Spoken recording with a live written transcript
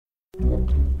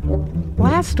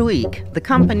Last week, the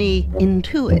company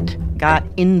Intuit got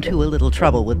into a little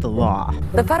trouble with the law.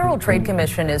 The Federal Trade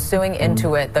Commission is suing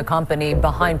Intuit, the company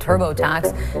behind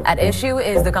TurboTax. At issue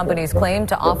is the company's claim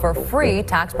to offer free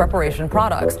tax preparation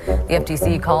products. The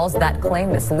FTC calls that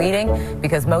claim misleading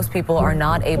because most people are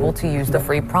not able to use the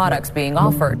free products being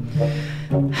offered.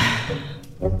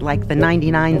 Like the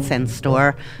 99-cent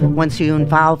store, once you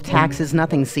involve taxes,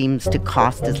 nothing seems to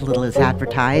cost as little as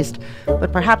advertised.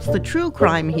 But perhaps the true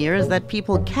crime here is that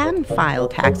people can file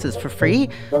taxes for free,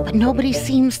 but nobody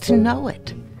seems to know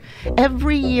it.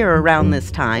 Every year around this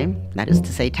time, that is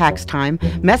to say tax time,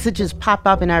 messages pop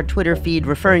up in our Twitter feed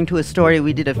referring to a story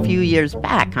we did a few years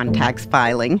back on tax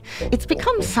filing. It's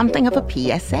become something of a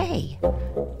PSA.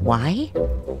 Why?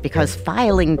 Because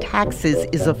filing taxes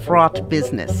is a fraught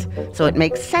business, so it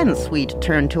makes sense we'd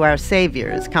turn to our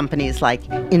saviors, companies like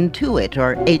Intuit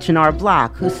or H&R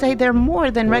Block, who say they're more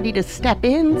than ready to step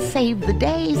in, save the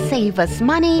day, save us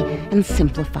money, and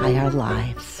simplify our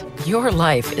lives. Your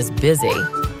life is busy,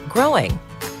 growing.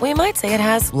 We might say it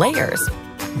has layers.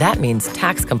 That means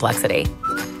tax complexity.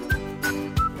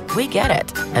 We get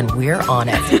it, and we're on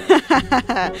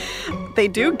it. They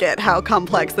do get how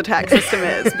complex the tax system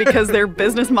is because their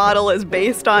business model is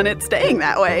based on it staying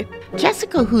that way.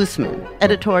 Jessica Huseman,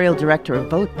 editorial director of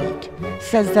VoteBeat,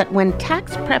 says that when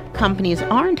tax prep companies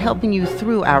aren't helping you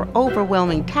through our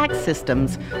overwhelming tax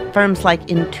systems, firms like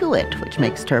Intuit, which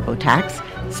makes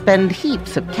TurboTax, spend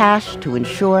heaps of cash to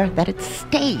ensure that it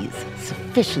stays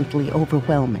sufficiently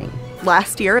overwhelming.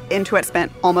 Last year, Intuit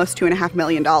spent almost $2.5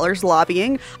 million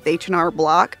lobbying. H&R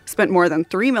Block spent more than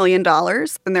 $3 million,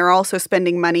 and they're also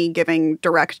spending money giving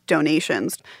direct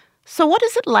donations. So what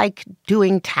is it like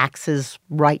doing taxes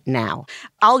right now?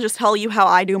 I'll just tell you how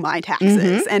I do my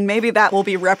taxes, and maybe that will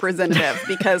be representative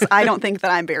because I don't think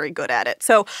that I'm very good at it.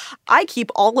 So I keep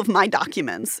all of my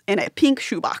documents in a pink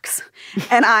shoebox,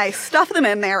 and I stuff them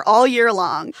in there all year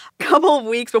long. A couple of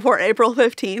weeks before April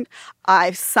 15th,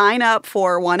 I sign up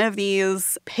for one of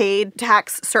these paid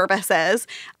tax services,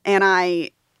 and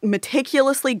I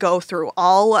meticulously go through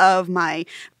all of my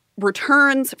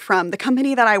returns from the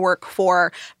company that I work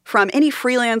for, from any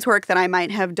freelance work that I might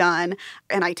have done,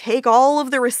 and I take all of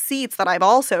the receipts that I've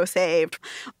also saved,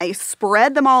 I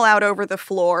spread them all out over the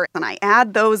floor, and I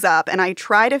add those up, and I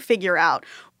try to figure out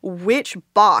which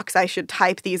box I should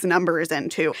type these numbers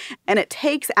into. And it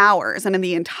takes hours. And in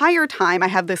the entire time, I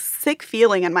have this sick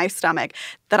feeling in my stomach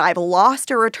that I've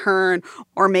lost a return,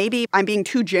 or maybe I'm being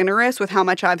too generous with how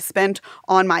much I've spent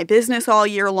on my business all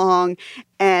year long.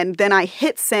 And then I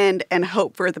hit send and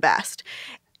hope for the best.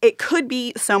 It could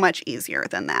be so much easier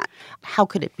than that. How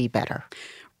could it be better?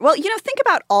 Well, think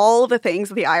about all of the things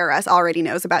that the IRS already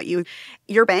knows about you.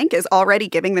 Your bank is already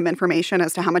giving them information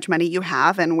as to how much money you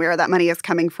have and where that money is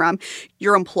coming from.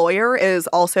 Your employer is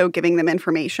also giving them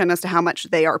information as to how much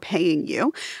they are paying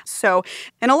you. So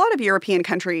in a lot of European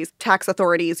countries, tax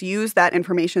authorities use that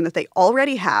information that they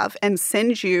already have and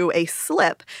send you a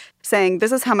slip saying,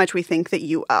 this is how much we think that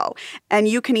you owe. And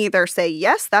you can either say,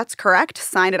 yes, that's correct,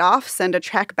 sign it off, send a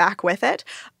check back with it,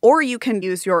 or you can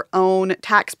use your own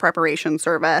tax preparation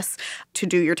service to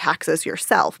do your taxes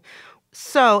yourself.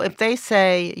 So if they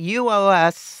say, you owe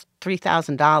us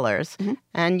 $3,000,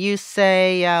 and you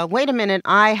say, wait a minute,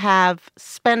 I have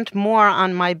spent more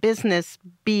on my business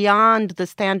beyond the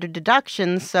standard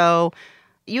deduction, so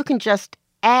you can just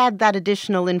add that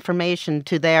additional information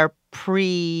to their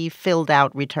pre-filled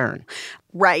out return.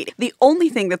 Right. The only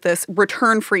thing that this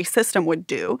return-free system would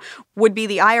do would be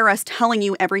the IRS telling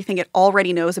you everything it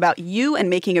already knows about you and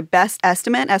making a best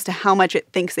estimate as to how much it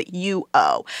thinks that you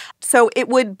owe. So it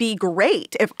would be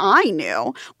great if I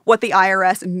knew what the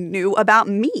IRS knew about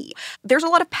me. There's a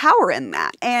lot of power in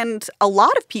that, and a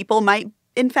lot of people might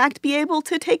in fact, be able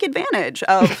to take advantage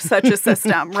of such a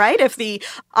system, right? If the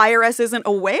IRS isn't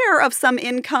aware of some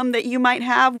income that you might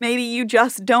have, maybe you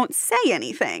just don't say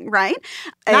anything, right?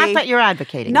 Not that you're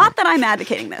advocating. Not that I'm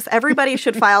advocating this. Everybody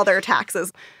should file their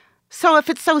taxes. So if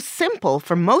it's so simple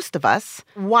for most of us,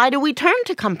 why do we turn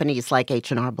to companies like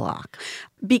H&R Block?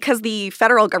 Because the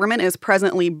federal government is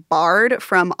presently barred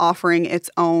from offering its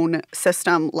own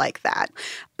system like that.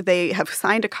 They have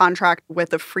signed a contract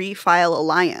with the Free File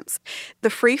Alliance.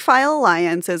 The Free File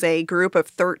Alliance is a group of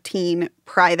 13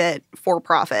 private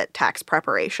for-profit tax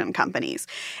preparation companies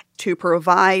to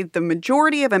provide the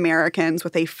majority of Americans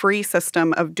with a free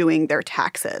system of doing their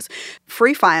taxes.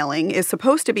 Free filing is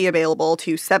supposed to be available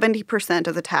to 70%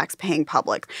 of the tax-paying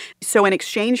public. So in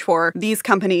exchange for these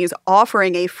companies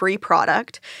offering a free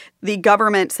product, the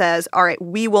government says, all right,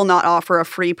 we will not offer a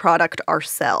free product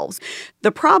ourselves.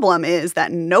 The problem is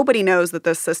that nobody knows that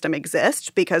this system exists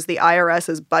because the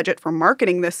IRS's budget for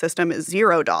marketing this system is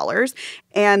 $0,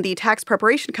 and the tax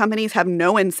preparation companies have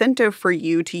no incentive for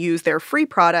you to use their free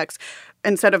products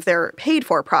instead of their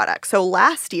paid-for products. So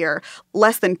last year,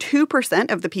 less than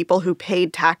 2% of the people who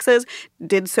paid taxes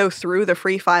did so through the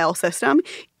free file system,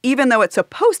 even though it's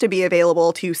supposed to be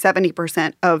available to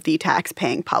 70% of the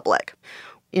tax-paying public.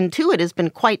 Intuit has been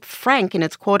quite frank in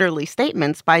its quarterly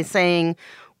statements by saying,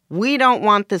 we don't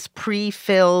want this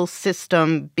pre-fill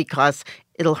system because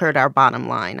it'll hurt our bottom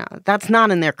line. That's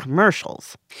not in their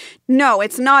commercials. No,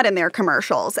 it's not in their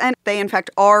commercials. And they, in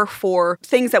fact, are for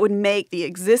things that would make the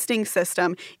existing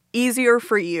system easier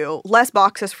for you, less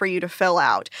boxes for you to fill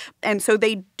out. And so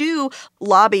they do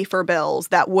lobby for bills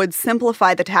that would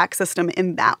simplify the tax system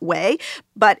in that way.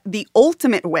 But the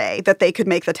ultimate way that they could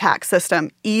make the tax system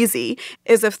easy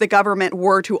is if the government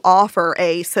were to offer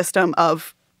a system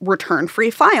of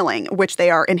return-free filing, which they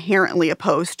are inherently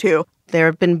opposed to. There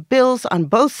have been bills on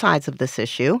both sides of this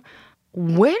issue.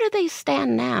 Where do they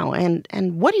stand now, and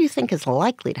what do you think is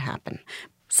likely to happen?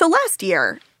 So last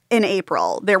year, in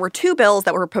April, there were two bills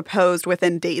that were proposed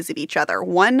within days of each other.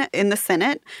 One in the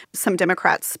Senate, some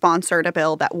Democrats sponsored a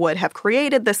bill that would have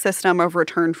created the system of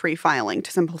return-free filing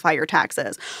to simplify your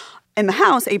taxes. In the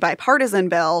House, a bipartisan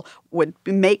bill would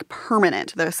make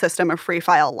permanent the system of Free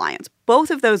File Alliance. Both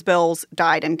of those bills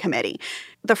died in committee.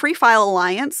 The Free File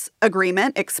Alliance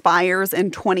agreement expires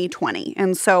in 2020.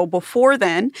 And so before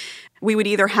then, we would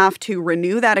either have to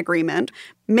renew that agreement,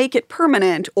 make it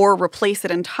permanent, or replace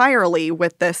it entirely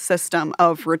with this system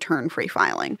of return-free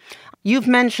filing. You've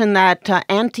mentioned that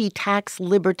anti-tax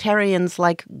libertarians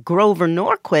like Grover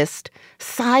Norquist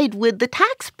side with the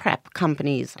tax prep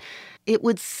companies. It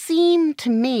would seem to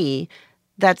me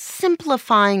that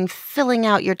simplifying filling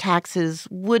out your taxes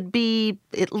would be,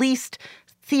 at least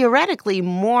theoretically,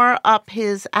 more up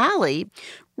his alley.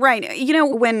 Right. You know,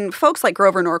 when folks like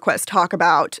Grover Norquist talk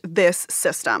about this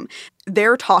system,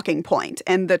 their talking point,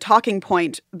 and the talking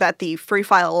point that the Free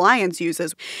File Alliance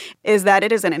uses, is that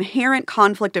it is an inherent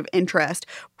conflict of interest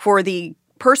for the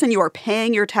person you are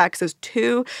paying your taxes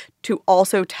to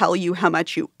also tell you how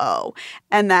much you owe,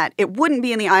 and that it wouldn't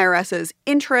be in the IRS's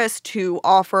interest to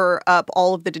offer up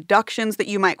all of the deductions that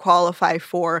you might qualify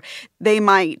for. They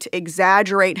might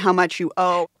exaggerate how much you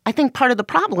owe. I think part of the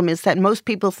problem is that most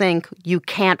people think you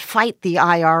can't fight the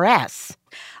IRS.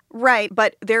 Right,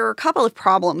 but there are a couple of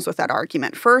problems with that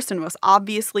argument. First, and most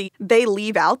obviously, they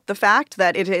leave out the fact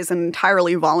that it is an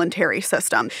entirely voluntary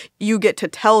system. You get to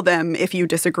tell them if you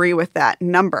disagree with that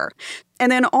number.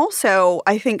 And then also,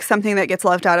 I think something that gets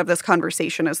left out of this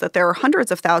conversation is that there are hundreds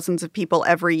of thousands of people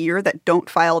every year that don't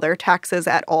file their taxes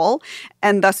at all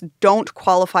and thus don't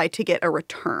qualify to get a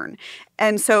return.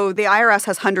 And so the IRS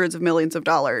has hundreds of millions of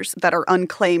dollars that are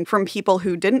unclaimed from people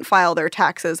who didn't file their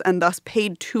taxes and thus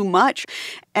paid too much.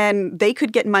 And they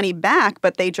could get money back,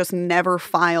 but they just never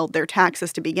filed their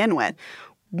taxes to begin with.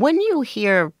 When you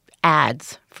hear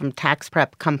ads from tax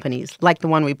prep companies, like the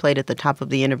one we played at the top of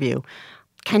the interview,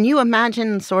 can you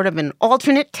imagine sort of an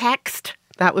alternate text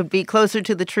that would be closer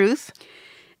to the truth?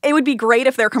 It would be great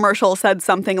if their commercial said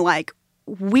something like,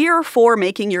 "We're for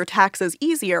making your taxes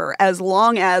easier as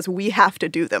long as we have to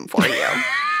do them for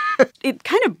you." It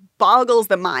kind of boggles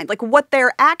the mind. Like, what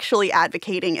they're actually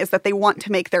advocating is that they want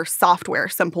to make their software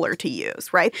simpler to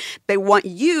use, right? They want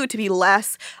you to be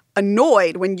less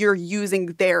annoyed when you're using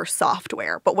their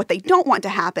software. But what they don't want to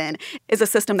happen is a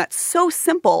system that's so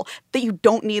simple that you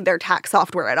don't need their tax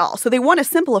software at all. So they want to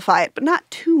simplify it, but not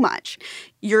too much.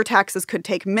 Your taxes could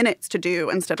take minutes to do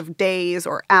instead of days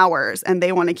or hours, and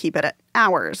they want to keep it at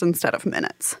hours instead of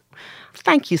minutes.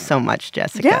 Thank you so much,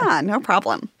 Jessica. Yeah, no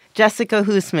problem. Jessica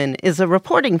Huseman is a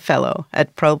reporting fellow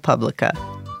at ProPublica.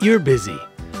 You're busy.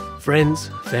 Friends,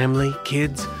 family,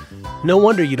 kids. No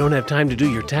wonder you don't have time to do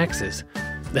your taxes.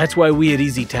 That's why we at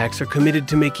EasyTax are committed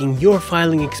to making your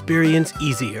filing experience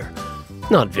easier.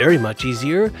 Not very much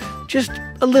easier, just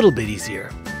a little bit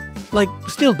easier. Like,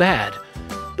 still bad,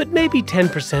 but maybe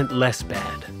 10% less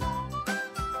bad.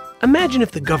 Imagine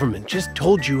if the government just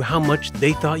told you how much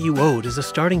they thought you owed as a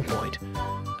starting point.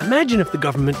 Imagine if the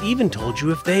government even told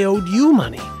you if they owed you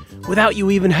money, without you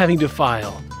even having to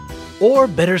file. Or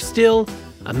better still,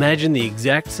 imagine the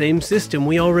exact same system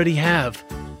we already have,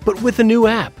 but with a new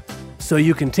app, so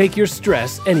you can take your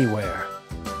stress anywhere.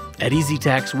 At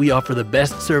EasyTax, we offer the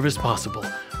best service possible,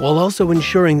 while also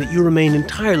ensuring that you remain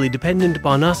entirely dependent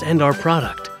upon us and our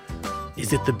product.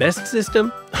 Is it the best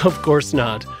system? Of course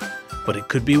not. But it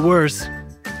could be worse.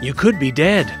 You could be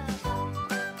dead.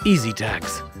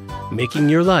 EasyTax. making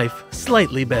your life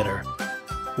slightly better,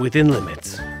 within limits.